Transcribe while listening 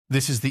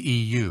This is the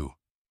EU.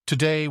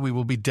 Today we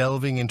will be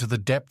delving into the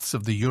depths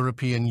of the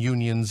European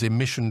Union's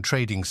emission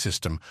trading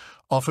system,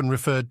 often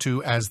referred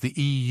to as the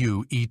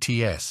EU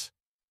ETS.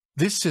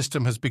 This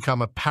system has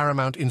become a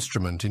paramount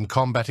instrument in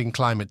combating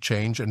climate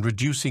change and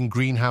reducing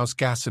greenhouse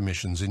gas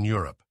emissions in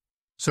Europe.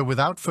 So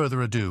without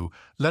further ado,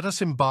 let us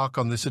embark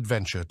on this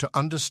adventure to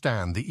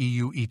understand the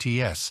EU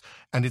ETS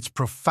and its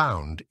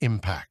profound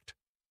impact.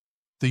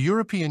 The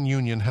European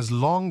Union has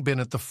long been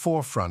at the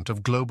forefront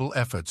of global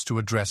efforts to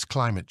address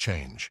climate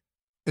change.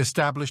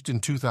 Established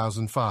in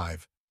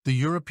 2005, the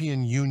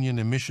European Union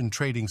emission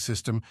trading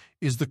system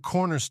is the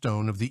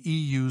cornerstone of the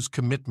EU's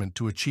commitment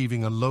to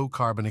achieving a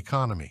low-carbon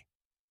economy.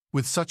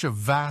 With such a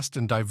vast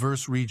and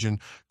diverse region,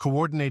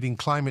 coordinating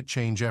climate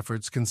change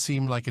efforts can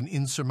seem like an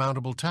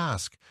insurmountable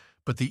task,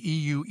 but the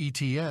EU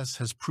ETS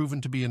has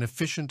proven to be an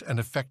efficient and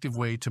effective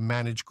way to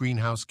manage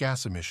greenhouse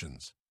gas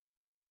emissions.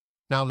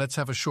 Now let's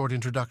have a short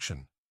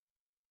introduction.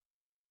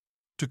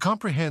 To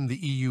comprehend the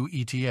EU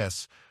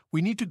ETS,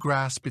 we need to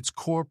grasp its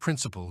core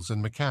principles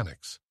and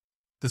mechanics.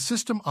 The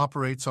system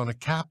operates on a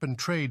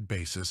cap-and-trade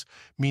basis,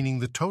 meaning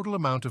the total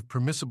amount of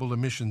permissible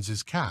emissions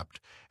is capped,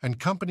 and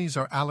companies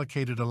are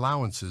allocated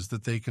allowances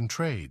that they can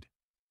trade.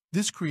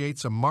 This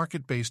creates a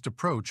market-based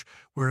approach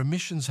where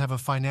emissions have a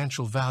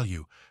financial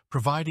value,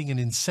 providing an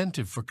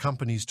incentive for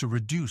companies to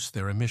reduce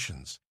their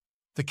emissions.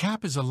 The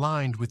cap is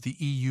aligned with the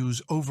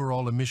EU's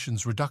overall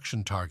emissions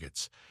reduction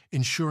targets,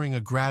 ensuring a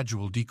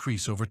gradual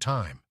decrease over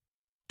time.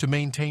 To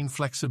maintain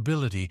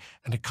flexibility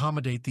and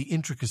accommodate the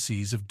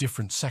intricacies of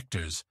different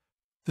sectors,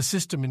 the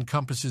system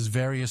encompasses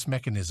various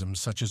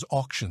mechanisms such as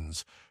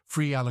auctions,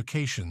 free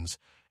allocations,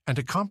 and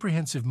a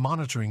comprehensive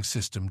monitoring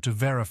system to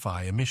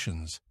verify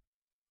emissions.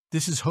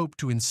 This is hoped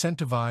to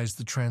incentivize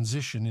the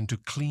transition into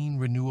clean,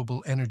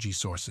 renewable energy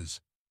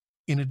sources.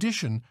 In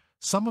addition,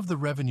 some of the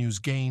revenues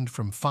gained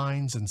from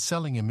fines and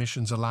selling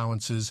emissions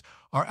allowances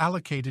are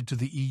allocated to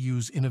the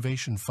EU's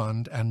Innovation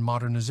Fund and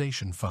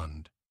Modernization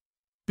Fund.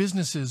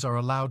 Businesses are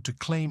allowed to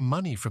claim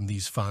money from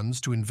these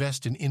funds to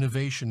invest in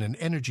innovation and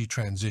energy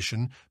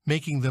transition,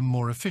 making them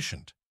more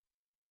efficient.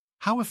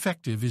 How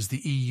effective is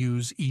the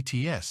EU's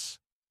ETS?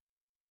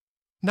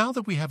 Now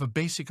that we have a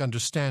basic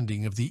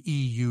understanding of the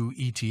EU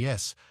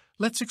ETS,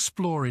 let's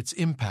explore its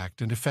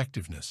impact and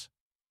effectiveness.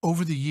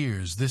 Over the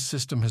years, this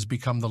system has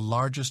become the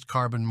largest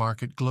carbon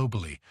market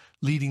globally,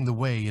 leading the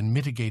way in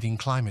mitigating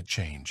climate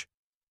change.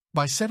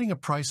 By setting a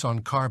price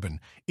on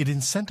carbon, it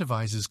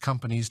incentivizes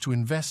companies to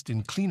invest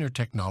in cleaner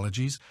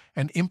technologies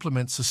and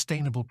implement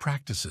sustainable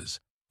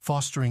practices,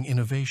 fostering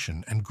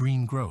innovation and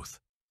green growth.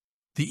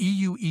 The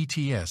EU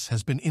ETS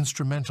has been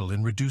instrumental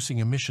in reducing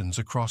emissions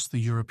across the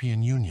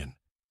European Union.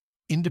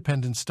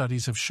 Independent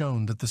studies have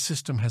shown that the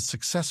system has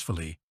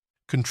successfully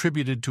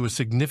contributed to a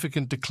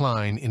significant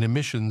decline in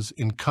emissions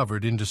in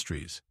covered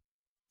industries.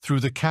 Through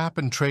the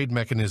cap-and-trade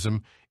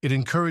mechanism, it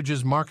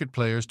encourages market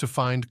players to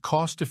find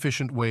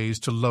cost-efficient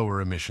ways to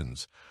lower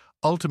emissions,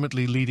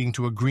 ultimately leading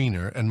to a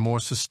greener and more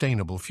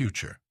sustainable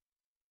future.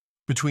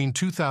 Between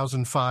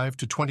 2005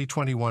 to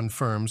 2021,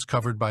 firms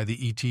covered by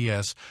the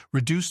ETS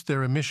reduced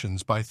their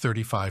emissions by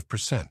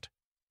 35%.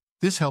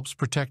 This helps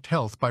protect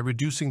health by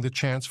reducing the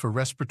chance for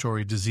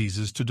respiratory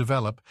diseases to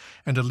develop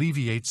and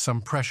alleviates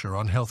some pressure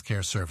on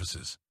healthcare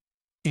services.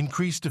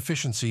 Increased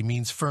efficiency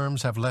means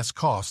firms have less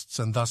costs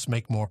and thus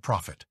make more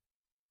profit.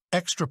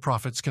 Extra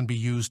profits can be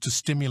used to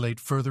stimulate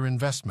further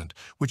investment,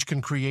 which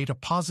can create a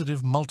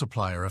positive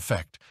multiplier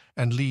effect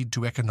and lead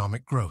to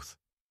economic growth.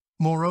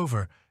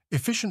 Moreover,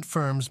 efficient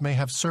firms may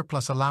have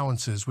surplus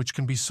allowances which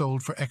can be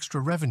sold for extra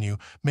revenue,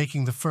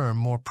 making the firm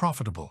more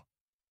profitable.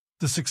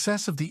 The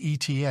success of the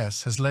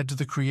ETS has led to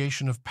the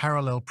creation of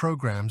parallel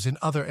programs in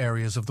other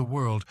areas of the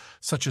world,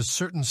 such as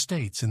certain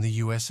states in the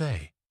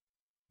USA.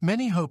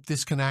 Many hope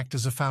this can act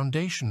as a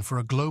foundation for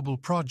a global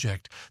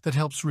project that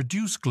helps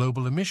reduce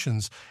global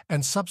emissions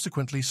and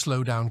subsequently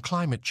slow down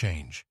climate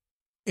change.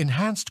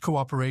 Enhanced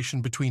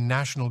cooperation between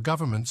national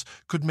governments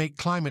could make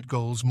climate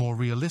goals more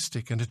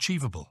realistic and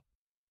achievable.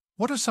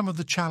 What are some of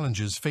the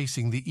challenges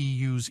facing the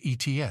EU's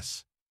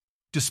ETS?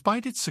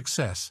 Despite its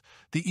success,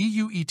 the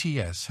EU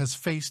ETS has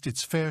faced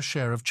its fair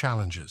share of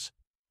challenges.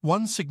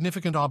 One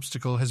significant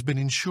obstacle has been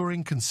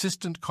ensuring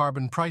consistent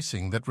carbon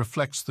pricing that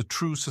reflects the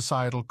true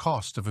societal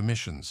cost of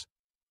emissions.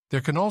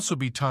 There can also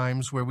be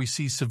times where we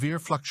see severe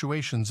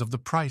fluctuations of the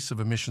price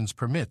of emissions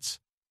permits.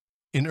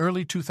 In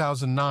early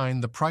 2009,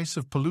 the price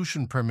of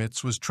pollution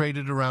permits was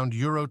traded around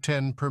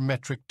 €10 per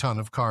metric ton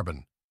of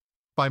carbon.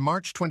 By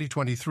March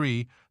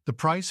 2023, the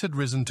price had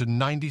risen to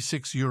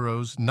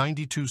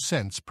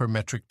 €96.92 per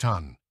metric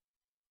ton.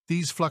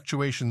 These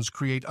fluctuations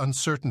create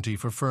uncertainty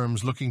for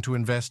firms looking to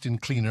invest in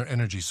cleaner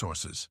energy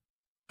sources.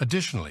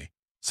 Additionally,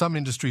 some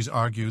industries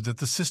argue that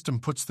the system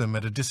puts them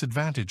at a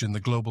disadvantage in the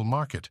global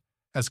market,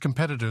 as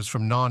competitors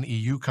from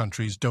non-EU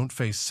countries don't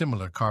face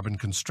similar carbon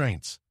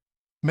constraints.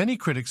 Many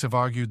critics have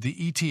argued the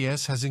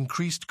ETS has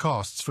increased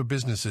costs for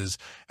businesses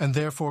and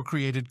therefore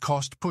created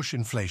cost-push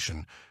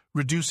inflation,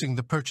 reducing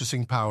the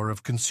purchasing power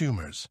of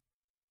consumers.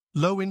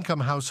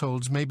 Low-income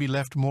households may be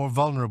left more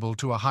vulnerable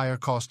to a higher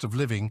cost of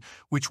living,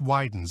 which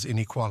widens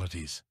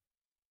inequalities.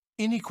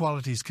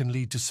 Inequalities can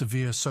lead to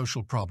severe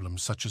social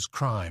problems such as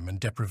crime and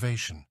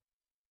deprivation.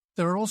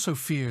 There are also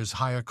fears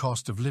higher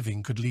cost of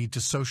living could lead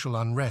to social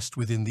unrest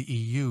within the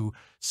EU,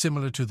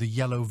 similar to the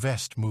Yellow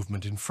Vest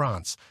movement in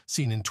France,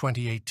 seen in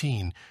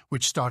 2018,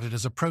 which started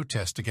as a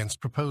protest against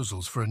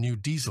proposals for a new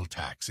diesel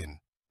tax in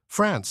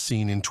France,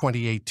 seen in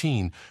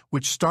 2018,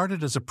 which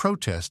started as a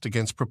protest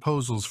against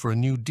proposals for a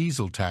new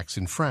diesel tax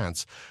in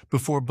France,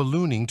 before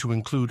ballooning to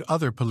include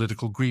other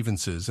political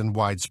grievances and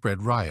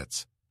widespread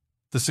riots.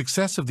 The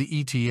success of the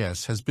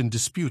ETS has been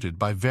disputed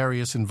by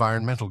various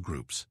environmental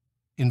groups.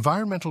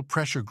 Environmental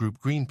pressure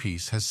group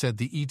Greenpeace has said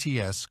the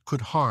ETS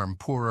could harm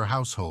poorer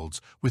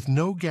households with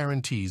no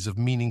guarantees of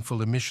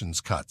meaningful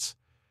emissions cuts.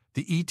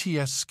 The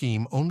ETS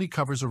scheme only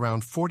covers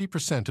around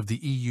 40% of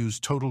the EU's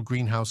total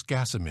greenhouse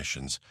gas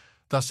emissions.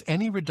 Thus,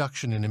 any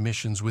reduction in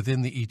emissions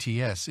within the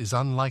ETS is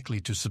unlikely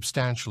to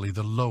substantially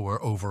the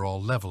lower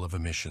overall level of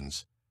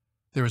emissions.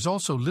 There is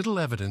also little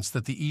evidence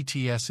that the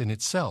ETS in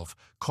itself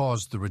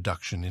caused the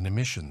reduction in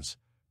emissions.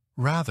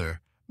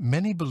 Rather,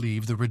 many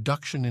believe the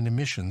reduction in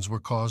emissions were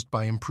caused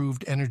by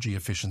improved energy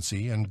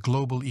efficiency and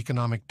global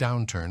economic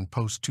downturn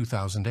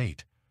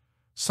post-2008.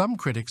 Some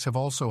critics have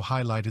also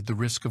highlighted the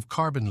risk of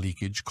carbon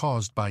leakage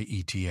caused by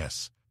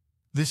ETS.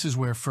 This is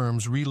where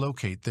firms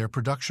relocate their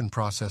production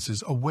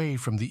processes away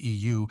from the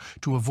EU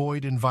to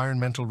avoid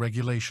environmental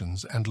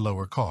regulations and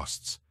lower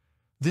costs.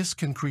 This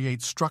can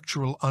create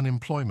structural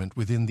unemployment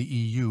within the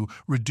EU,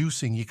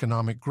 reducing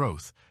economic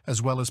growth,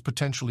 as well as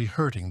potentially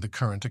hurting the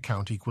current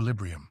account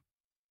equilibrium.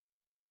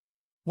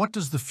 What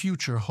does the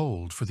future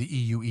hold for the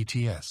EU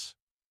ETS?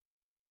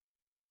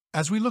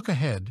 As we look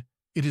ahead,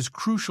 it is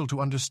crucial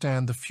to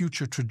understand the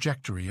future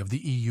trajectory of the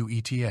EU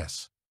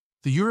ETS.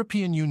 The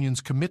European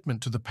Union's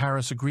commitment to the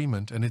Paris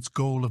Agreement and its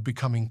goal of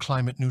becoming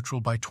climate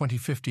neutral by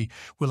 2050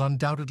 will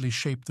undoubtedly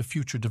shape the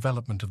future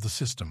development of the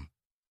system.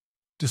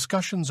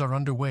 Discussions are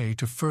underway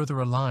to further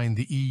align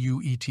the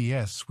EU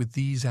ETS with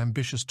these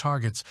ambitious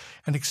targets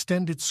and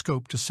extend its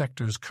scope to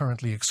sectors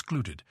currently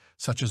excluded,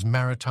 such as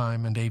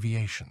maritime and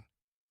aviation.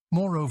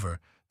 Moreover,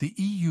 the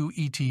EU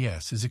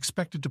ETS is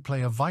expected to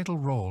play a vital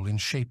role in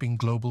shaping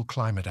global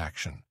climate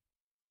action.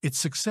 Its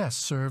success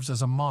serves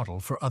as a model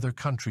for other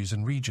countries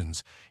and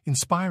regions,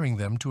 inspiring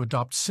them to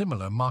adopt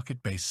similar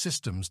market-based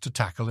systems to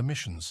tackle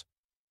emissions.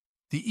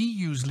 The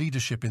EU's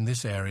leadership in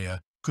this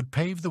area could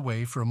pave the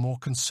way for a more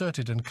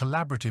concerted and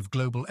collaborative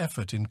global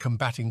effort in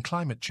combating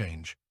climate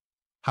change.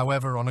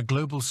 However, on a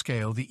global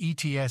scale, the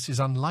ETS is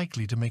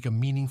unlikely to make a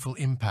meaningful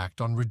impact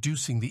on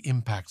reducing the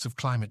impacts of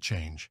climate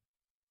change.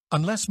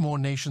 Unless more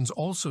nations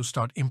also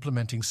start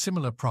implementing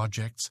similar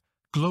projects,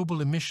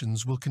 global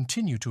emissions will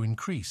continue to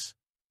increase.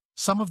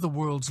 Some of the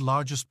world's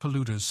largest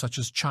polluters, such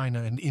as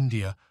China and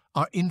India,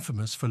 are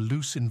infamous for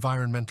loose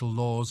environmental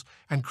laws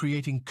and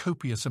creating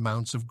copious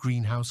amounts of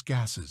greenhouse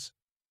gases.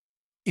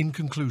 In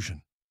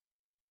conclusion,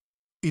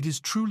 it is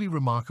truly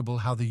remarkable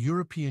how the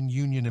European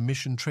Union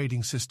emission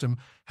trading system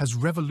has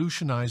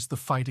revolutionized the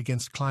fight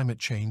against climate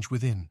change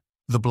within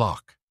the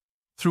bloc.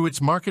 Through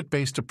its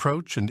market-based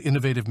approach and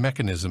innovative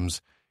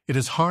mechanisms, it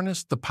has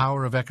harnessed the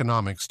power of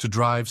economics to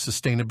drive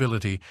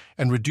sustainability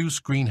and reduce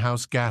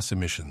greenhouse gas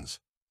emissions.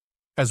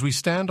 As we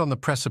stand on the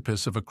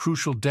precipice of a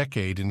crucial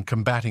decade in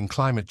combating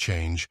climate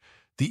change,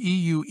 the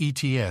EU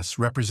ETS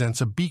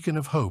represents a beacon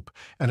of hope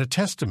and a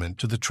testament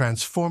to the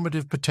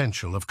transformative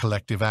potential of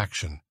collective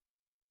action.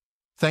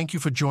 Thank you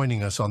for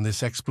joining us on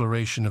this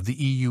exploration of the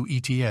EU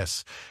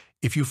ETS.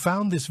 If you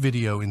found this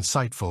video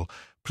insightful,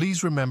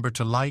 please remember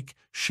to like,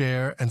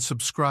 share, and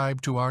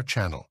subscribe to our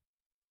channel.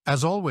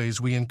 As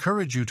always, we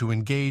encourage you to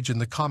engage in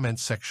the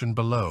comments section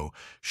below,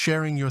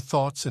 sharing your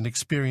thoughts and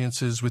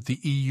experiences with the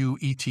EU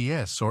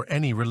ETS or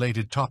any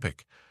related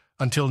topic.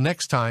 Until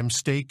next time,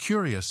 stay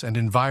curious and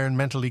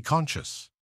environmentally conscious.